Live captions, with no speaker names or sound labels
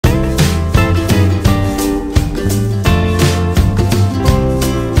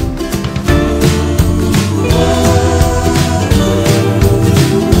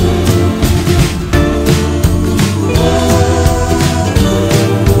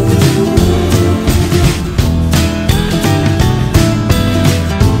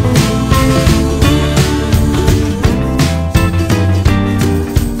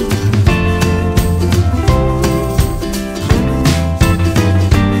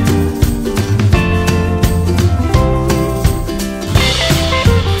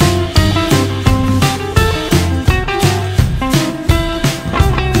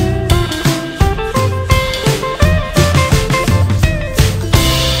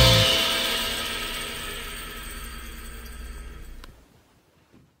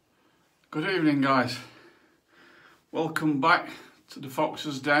Good evening, guys. Welcome back to the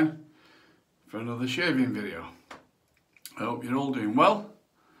Fox's Den for another shaving video. I hope you're all doing well.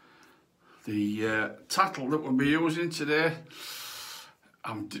 The tattle that we'll be using today,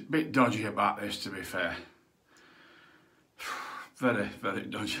 I'm a bit dodgy about this, to be fair. Very, very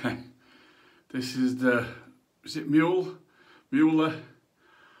dodgy. This is Muhle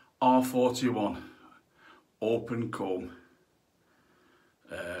R41 open comb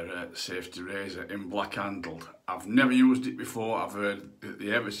safety razor in black handled. I've never used it before. I've heard that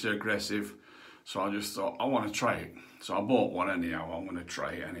they're ever so aggressive, so I just thought I want to try it. So I bought one anyhow. I'm going to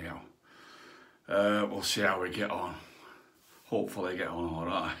try it anyhow. We'll see how we get on. Hopefully get on all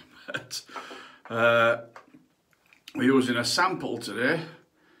right. But we're using a sample today,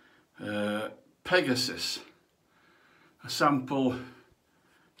 Pegasus, a sample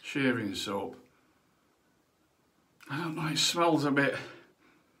shaving soap. I don't know, it smells a bit,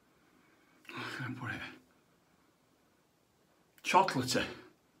 how can I put it, chocolatey.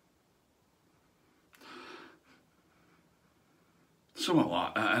 Something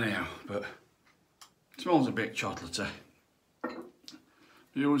like that anyhow, but it smells a bit chocolatey.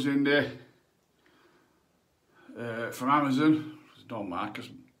 Using the from Amazon, there's no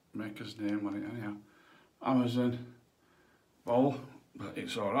maker's name on it anyhow. Amazon bowl, but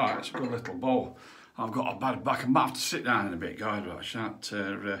it's alright, it's a good little bowl. I've got a bad back. I might have to sit down in a bit, guys, but I shan't.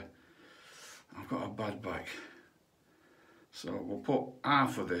 I've got a bad back. So we'll put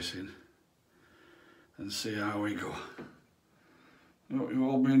half of this in and see how we go. Hope you've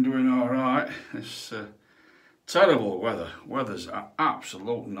all been doing alright. It's terrible weather. Weather's an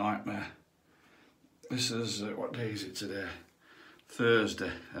absolute nightmare. This is, what day is it today?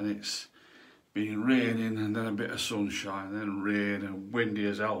 Thursday, and it's been raining and then a bit of sunshine, and then rain and windy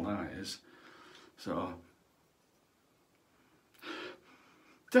as hell now it is. So,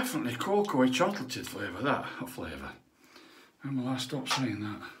 definitely cocoa chocolatey flavour, that flavour. When will I stop saying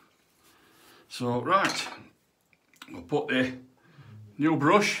that? So, right, we'll put the new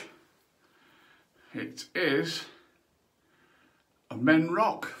brush. It is a Men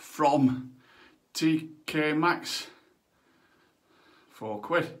Rock from TK Maxx,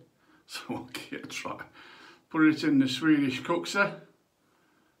 £4. So we'll get a try. Put it in the Swedish cookser.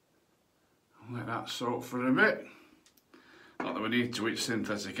 Let that soak for a bit. Not that we need to, it's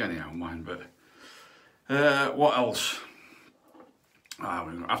synthetic anyhow, mine, but what else? We've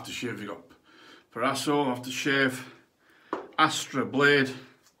got aftershave, we've got Parasso, aftershave, Astra blade,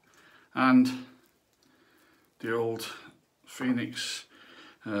 and the old Phoenix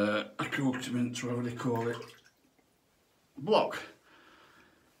accoutrement, whatever they call it, block.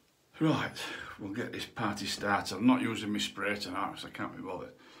 Right, we'll get this party started. I'm not using my spray tonight because I can't be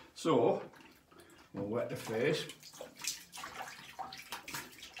bothered. So, we'll wet the face.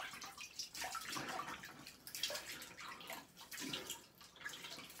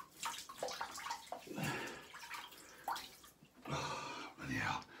 Oh, bloody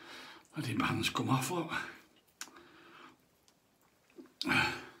hell. Bloody bands come off, look.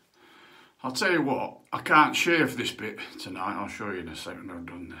 I'll tell you what, I can't shave this bit tonight. I'll show you in a second when I've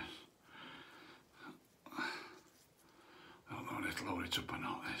done this. I don't know if it'll hold it up or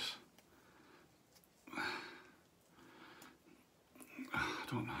not, this. I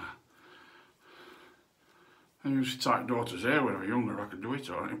don't know. I used to tie daughter's hair when I was younger. I could do it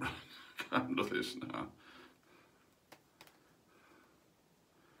alright, but I can't do this now.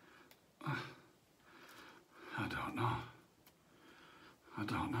 I don't know. I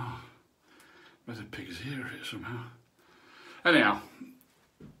don't know. Better pig's ear it somehow. Anyhow,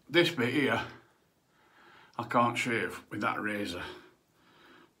 this bit here, I can't shave with that razor.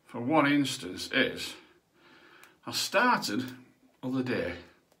 For one instance is, I started other day,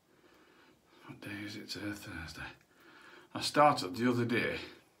 what day is it today? Thursday. I started the other day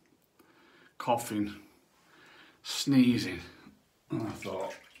coughing, sneezing, and I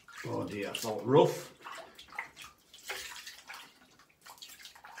thought, oh dear, I felt rough.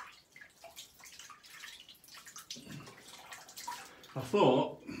 I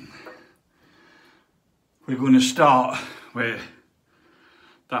thought we're going to start with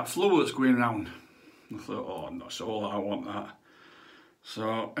that flu that's going around. I thought, oh, not so all I want that.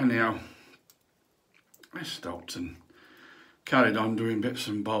 So anyhow, I stopped and carried on doing bits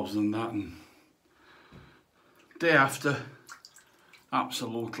and bobs and that, and day after,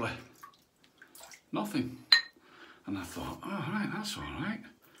 absolutely nothing. And I thought, oh right, that's all right,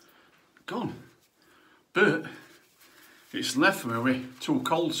 gone. But it's left me with 2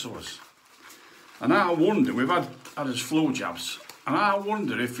 cold sores. And I wonder, we've had us flu jabs, and I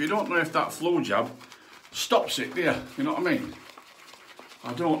wonder if you don't know if that flu jab stops it, do you? You know what I mean?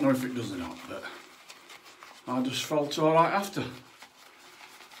 I don't know if it does or not, but I just felt alright after.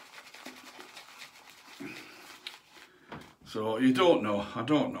 So you don't know, I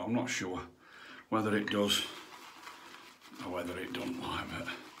don't know, I'm not sure whether it does or whether it don't like,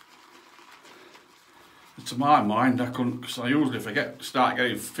 but to my mind I couldn't, because I usually start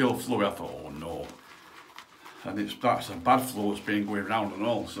getting fluid, I thought, oh no, and that's a bad flu that's been going round and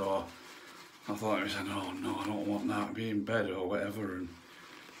all, so I thought it was, oh no, I don't want that, be in bed or whatever. And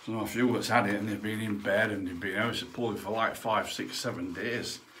so a few that's had it and they've been in bed and they've been out to pull it for like 5, 6, 7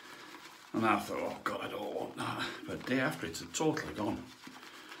 days. And I thought, oh God, I don't want that. But day after it's totally gone.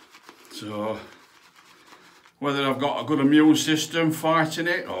 So whether I've got a good immune system fighting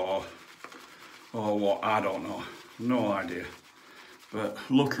it or what, I don't know. No idea. But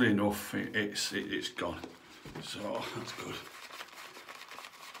luckily enough, it's gone. So that's good.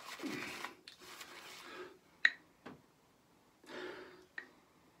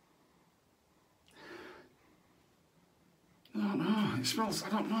 I don't know, it smells, I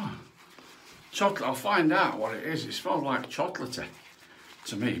don't know. Chocolate, I'll find out what it is. It smells like chocolatey.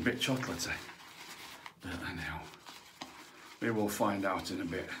 To me, a bit chocolatey. But anyhow, we will find out in a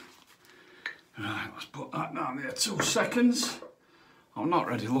bit. Right, let's put that down there 2 seconds. I'm not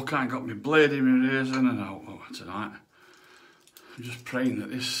ready, look, I ain't got my blade in my razor and out tonight. I'm just praying that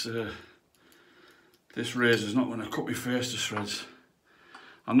this razor's not going to cut my face to shreds.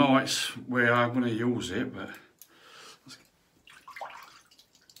 I know it's where I'm going to use it, but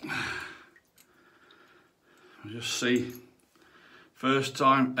I just see, first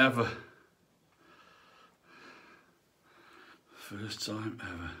time ever. First time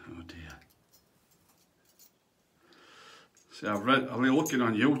ever, oh dear. See, I've been looking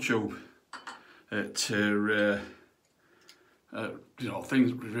on YouTube at, you know,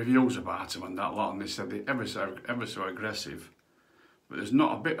 things, reviews about them and that lot, and they said they're ever so aggressive, but there's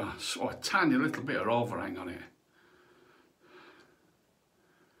not a bit of, or a tiny little bit of overhang on it.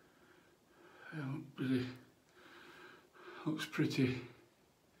 Really looks pretty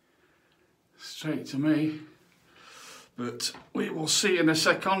straight to me, but we will see in a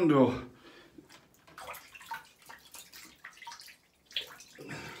secondo.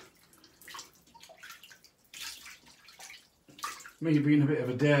 Me being a bit of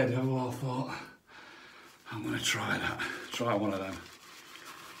a daredevil, I thought I'm going to try that, try one of them.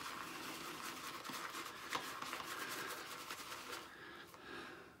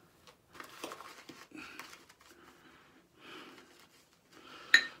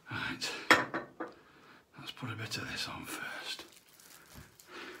 Right, let's put a bit of this on first.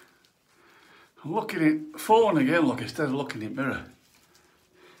 I'm looking at phone again, look, instead of looking in mirror.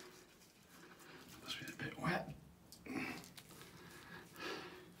 Must be a bit wet.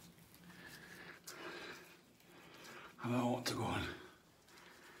 I don't want to go and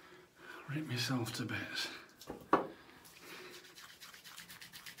rip myself to bits.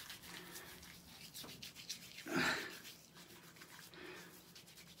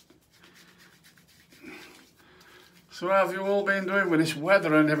 So how have you all been doing with this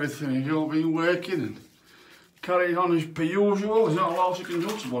weather and everything? Have you all been working and carrying on as per usual? There's not a lot you can do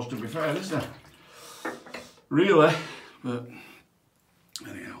to be fair, is there? Really, but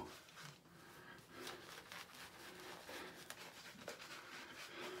anyhow.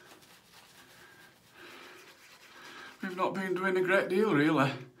 We've not been doing a great deal, really.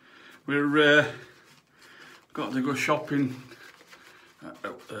 We're got to go shopping.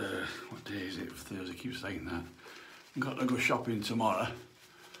 What day is it? Thursday. I keep saying that. I've got to go shopping tomorrow.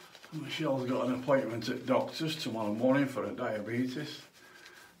 Michelle's got an appointment at doctor's tomorrow morning for her diabetes,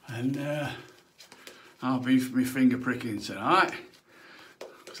 and I'll be for my finger pricking tonight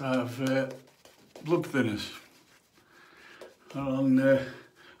because I have blood thinners. On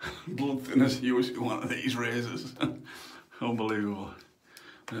blood thinners using one of these razors. Unbelievable.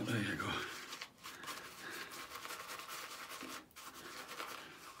 But there you go.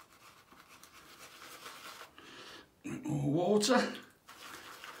 More water.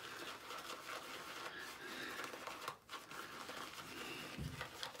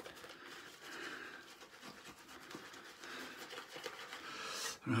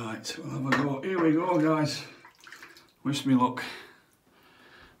 Right, we'll have a go. Here we go, guys. Wish me luck.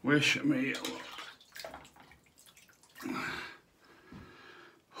 Wish me luck.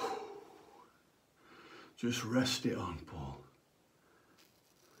 Just rest it on, Paul.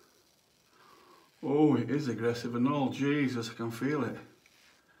 Oh, it is aggressive and all. Jesus, I can feel it.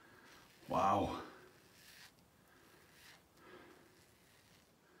 Wow.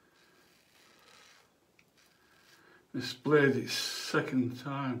 This blade, it's second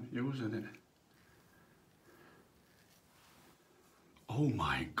time using it. Oh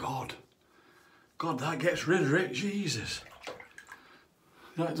my God. God, that gets rid of it, Jesus.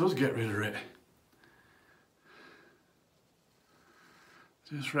 That does get rid of it.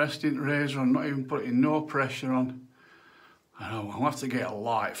 Just resting the razor on, not even putting no pressure on. I know, I'll have to get a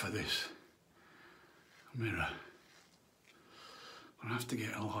light for this mirror. I'll have to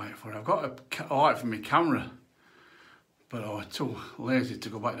get a light for it. I've got a light for my camera, but I was too lazy to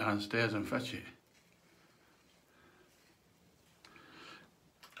go back downstairs and fetch it.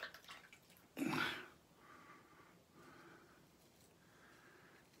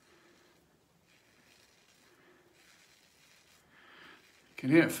 Can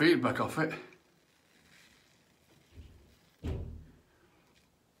you hear feedback off it?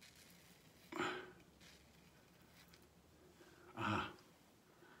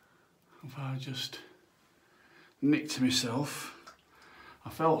 If I just nicked myself, I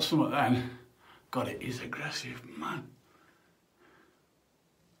felt something then. God, it is aggressive, man.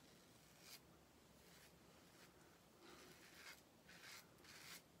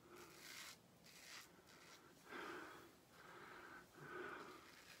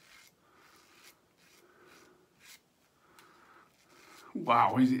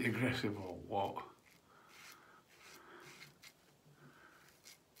 Wow, is it aggressive or what?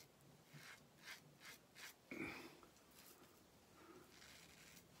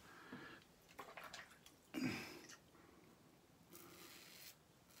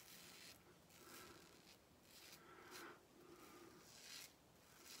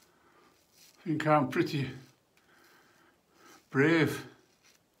 I think I'm pretty brave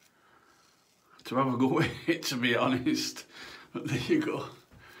to have a go at it, to be honest. But there you go.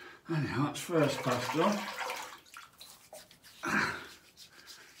 Anyhow, that's first pass done.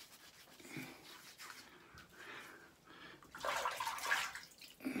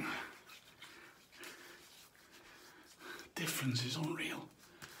 Difference is unreal.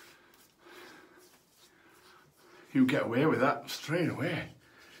 You get away with that straight away.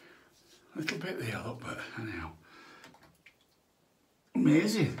 A little bit there, look, but anyhow.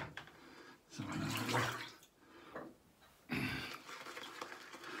 Amazing. So,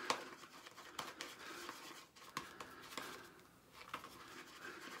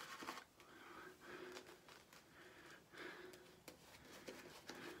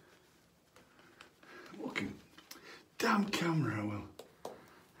 looking, damn camera, will.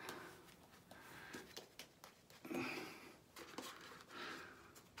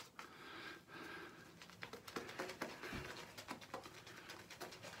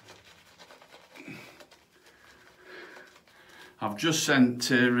 I've just sent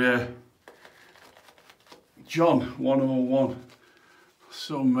to John 101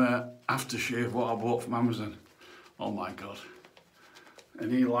 some aftershave what I bought from Amazon. Oh my God.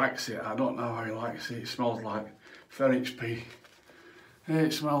 And he likes it. I don't know how he likes it. It smells like ferret's pee.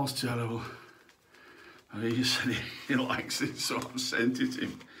 It smells terrible. And he just said he likes it, so I've sent it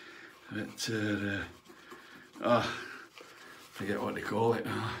him. But, forget what they call it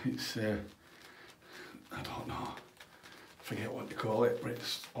now. It's, I don't know. Forget what they call it, but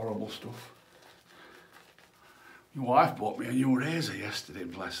it's horrible stuff. My wife bought me a new razor yesterday,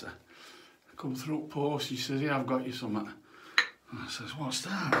 bless her. Come through post, she says, yeah, I've got you something. And I says, what's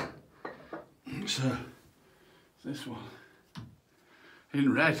that? It's this one.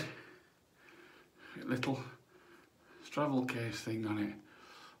 In red. A little travel case thing on it.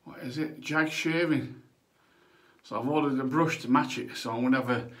 What is it? Jag shaving. So I've ordered a brush to match it, so I'm gonna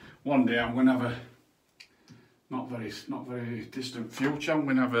have one day I'm gonna have a not very distant future, I'm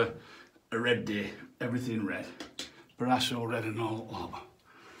gonna have a red day, everything red. Brasso red and all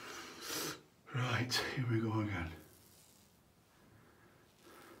that. Right, here we go again.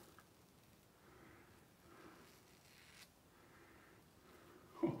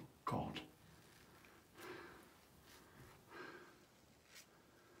 Oh God.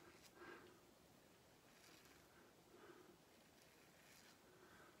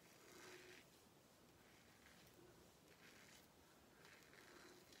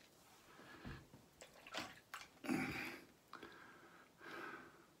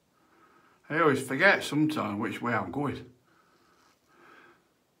 I always forget sometimes which way I'm going.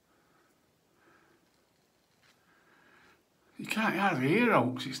 You can't have your ear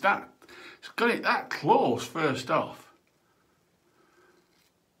out because it's got it that close first off.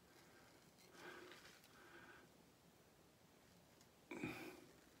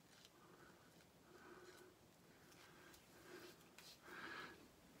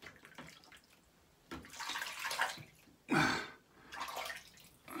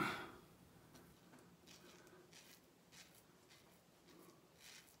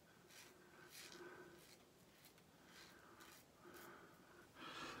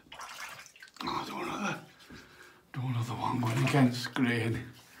 against screen.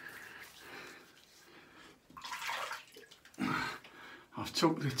 I've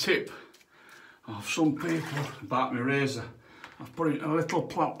took the tip of some people about my razor. I've put it in a little,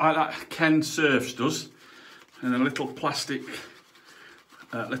 like that Ken Surfs does, in a little plastic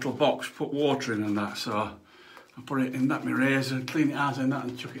little box, put water in and that, so I put it in that my razor, clean it out in that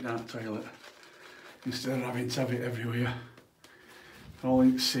and chuck it down the toilet. Instead of having to have it everywhere. All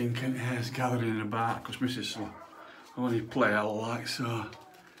in sink and hair's gathering in the back, because Mrs. will only play I like, so.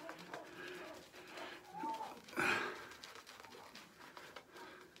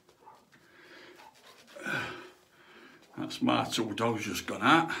 That's my two dogs just gone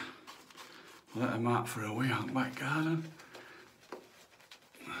out. Let them out for a wee out back garden.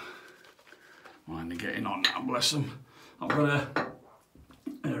 Mind they're getting on now, bless them. I've got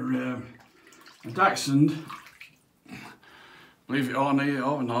a Dachshund, believe it or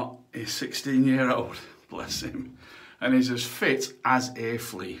not, he's 16-year-old, bless him. And he's as fit as a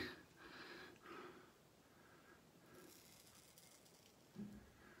flea.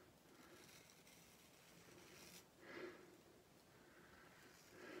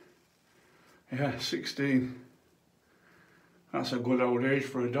 Yeah, 16. That's a good old age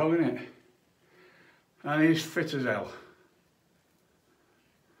for a dog, isn't it? And he's fit as hell.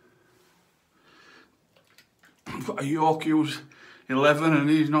 I've got a Yorkie who's 11 and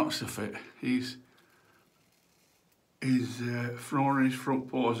he's not so fit. His front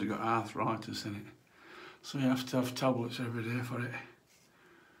paws have got arthritis in it. So you have to have tablets every day for it.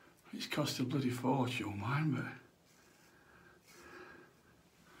 It's cost a bloody fortune, mine, but...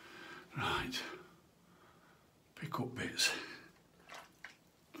 Right, pick up bits.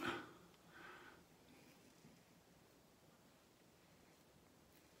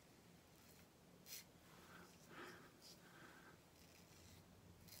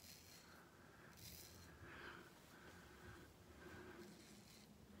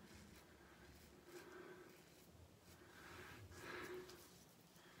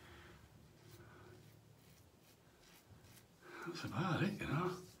 That's about it, you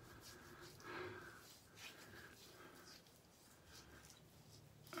know.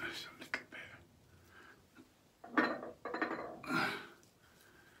 Just a little bit.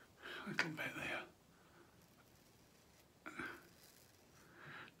 A little bit there.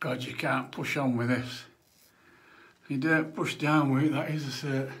 God, you can't push on with this. If you don't push down with it, that is a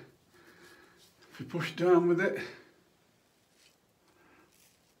cert. If you push down with it,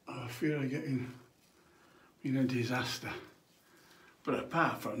 I fear of getting in a disaster. But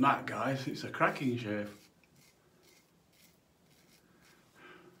apart from that, guys, it's a cracking shave.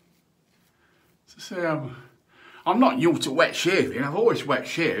 To say I'm not new to wet shaving. I've always wet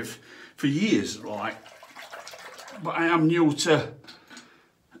shaved for years, like. But I am new to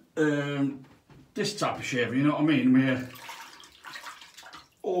this type of shaving. You know what I mean? With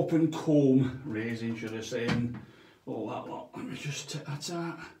open comb raising, should I say, and all that lot. Let me just take that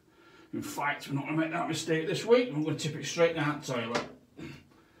out. In fact, we're not going to make that mistake this week. I'm going to tip it straight down the toilet.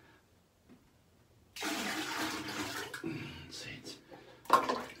 That's it.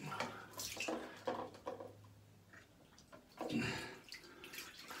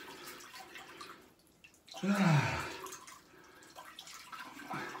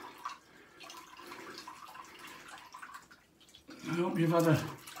 I hope you've had a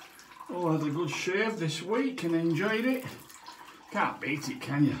good shave this week and enjoyed it. Can't beat it,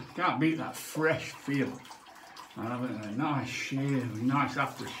 can you? Can't beat that fresh feel. And having a nice shave, a nice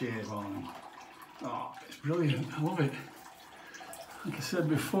aftershave on them. Oh, it's brilliant. I love it. Like I said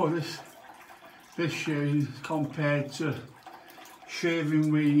before, this shaving compared to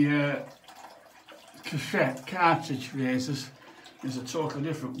shaving with cassette cartridge razors is a totally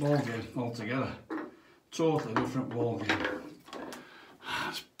different ballgame altogether. Totally different ballgame.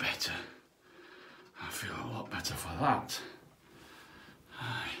 That's better. I feel a lot better for that.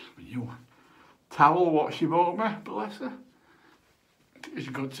 You towel what she bought me, bless her. It's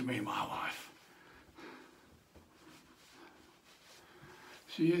good to me, my wife.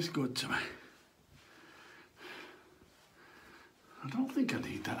 She is good to me. I don't think I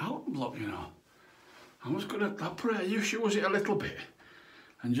need that album block, you know. I'll put it, you should use it a little bit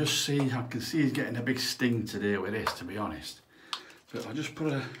and just see. I can see he's getting a big sting today with this, to be honest. But I'll just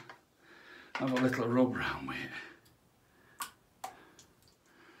have a little rub round with it.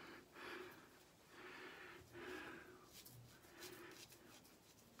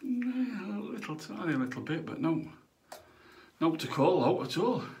 Yeah, a little tiny little bit, but no to call out at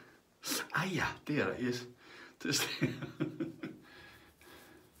all. Ah yeah, there it is. Just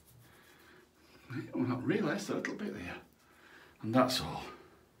well, not really, it's a little bit there. And that's all.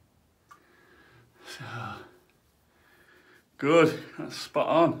 So, Good, that's spot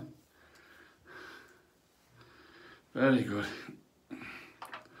on. Very good.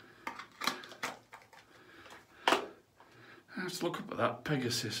 Let's look up at that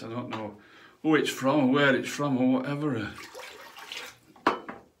Pegasus. I don't know who it's from or where it's from or whatever.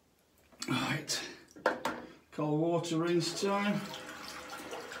 Right, cold water rinse time.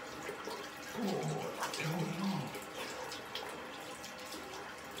 Oh, what's going on?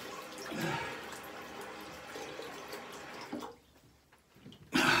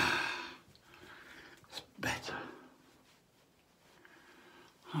 It's better.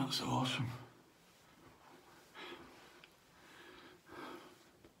 That's awesome.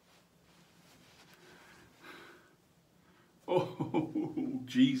 Oh,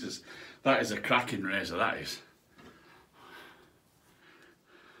 Jesus. That is a cracking razor, that is.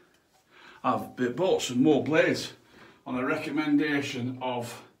 I've bought some more blades on a recommendation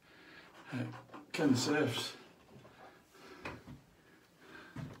of Ken Safes.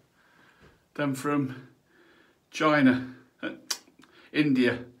 Them from China,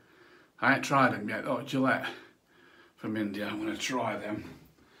 India. I ain't tried them yet. Oh, Gillette from India. I'm going to try them.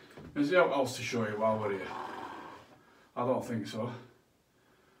 Is there anything else to show you while we're here? I don't think so.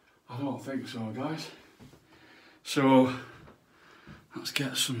 I don't think so, guys. So let's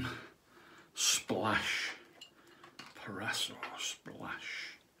get some splash. Parasso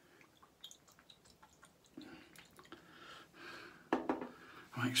splash.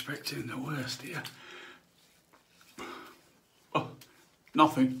 I'm expecting the worst here. Oh,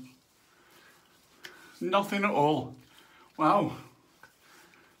 nothing. Nothing at all. Wow.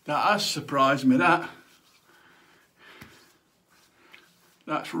 That has surprised me, that.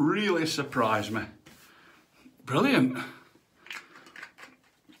 That's really surprised me. Brilliant.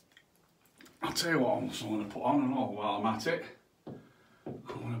 I'll tell you what I'm going to put on and all while I'm at it. I'm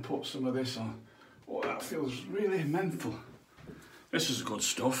going to put some of this on. Oh, that feels really menthol. This is good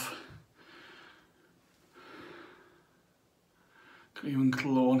stuff. Cream and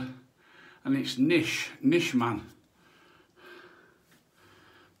cologne. And it's Niche Man.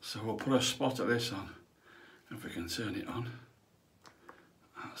 So we'll put a spot of this on. If we can turn it on.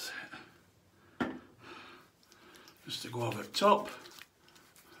 That's it. Just to go over the top.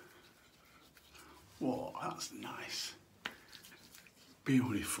 Whoa, that's nice.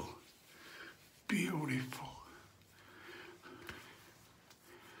 Beautiful. Beautiful.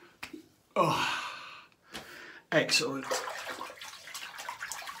 Oh, excellent.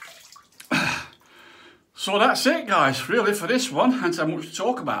 So that's it, guys, really, for this one. And so much to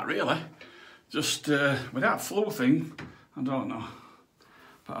talk about, really. Just with that flow thing, I don't know.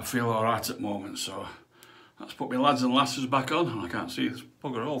 But I feel alright at the moment, so let's put my lads and lasses back on. I can't see this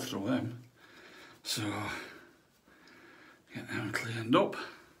bugger all through them. So, get them cleaned up.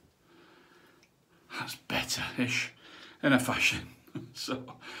 That's better-ish in a fashion. So,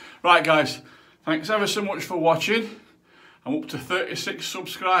 right guys, thanks ever so much for watching. I'm up to 36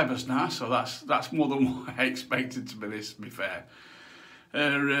 subscribers now, so that's more than what I expected to be fair.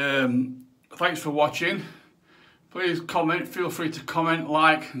 Thanks for watching. Please comment, feel free to comment,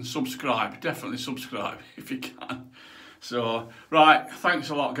 like and subscribe. Definitely subscribe if you can. So, right, thanks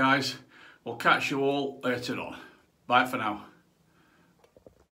a lot guys. We'll catch you all later on. Bye for now.